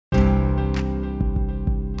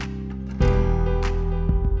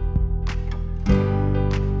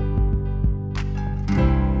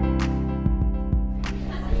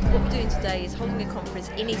days holding a conference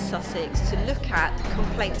in East Sussex to look at the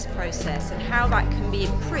complaints process and how that can be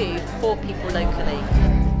improved for people locally.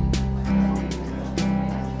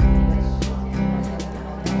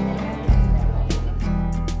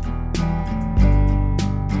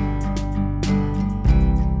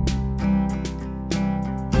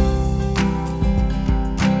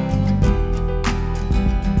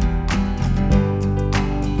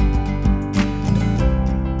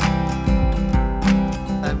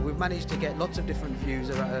 Managed to get lots of different views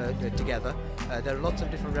together. There are lots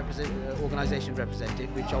of different organisations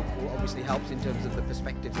represented, which obviously helps in terms of the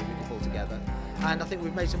perspectives that we can pull together. And I think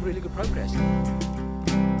we've made some really good progress.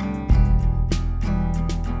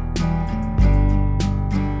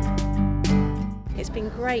 It's been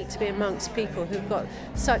great to be amongst people who've got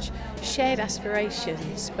such shared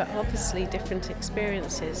aspirations but obviously different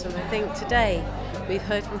experiences, and I think today we've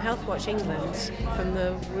heard from Healthwatch England, from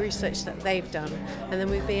the research that they've done, and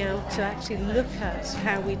then we've been able to actually look at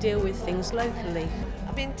how we deal with things locally.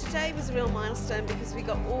 I mean, today was a real milestone because we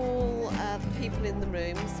got all the people in the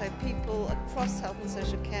room, so people across health and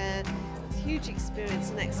social care with huge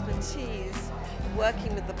experience and expertise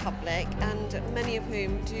working with the public, and many of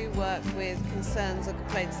whom do work with concerns or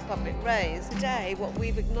complaints the public raise. Today, what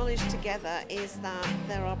we've acknowledged together is that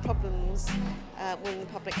there are problems when the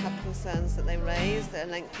public have concerns that they raise. There are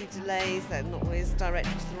lengthy delays, they're not always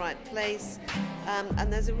directed to the right place,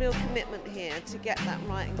 and there's a real commitment here to get that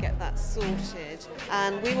right and get that sorted.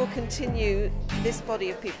 And we will continue, this body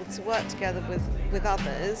of people, to work together with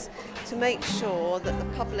others to make sure that the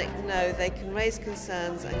public know they can raise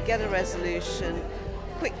concerns and get a resolution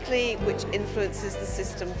quickly, which influences the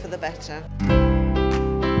system for the better.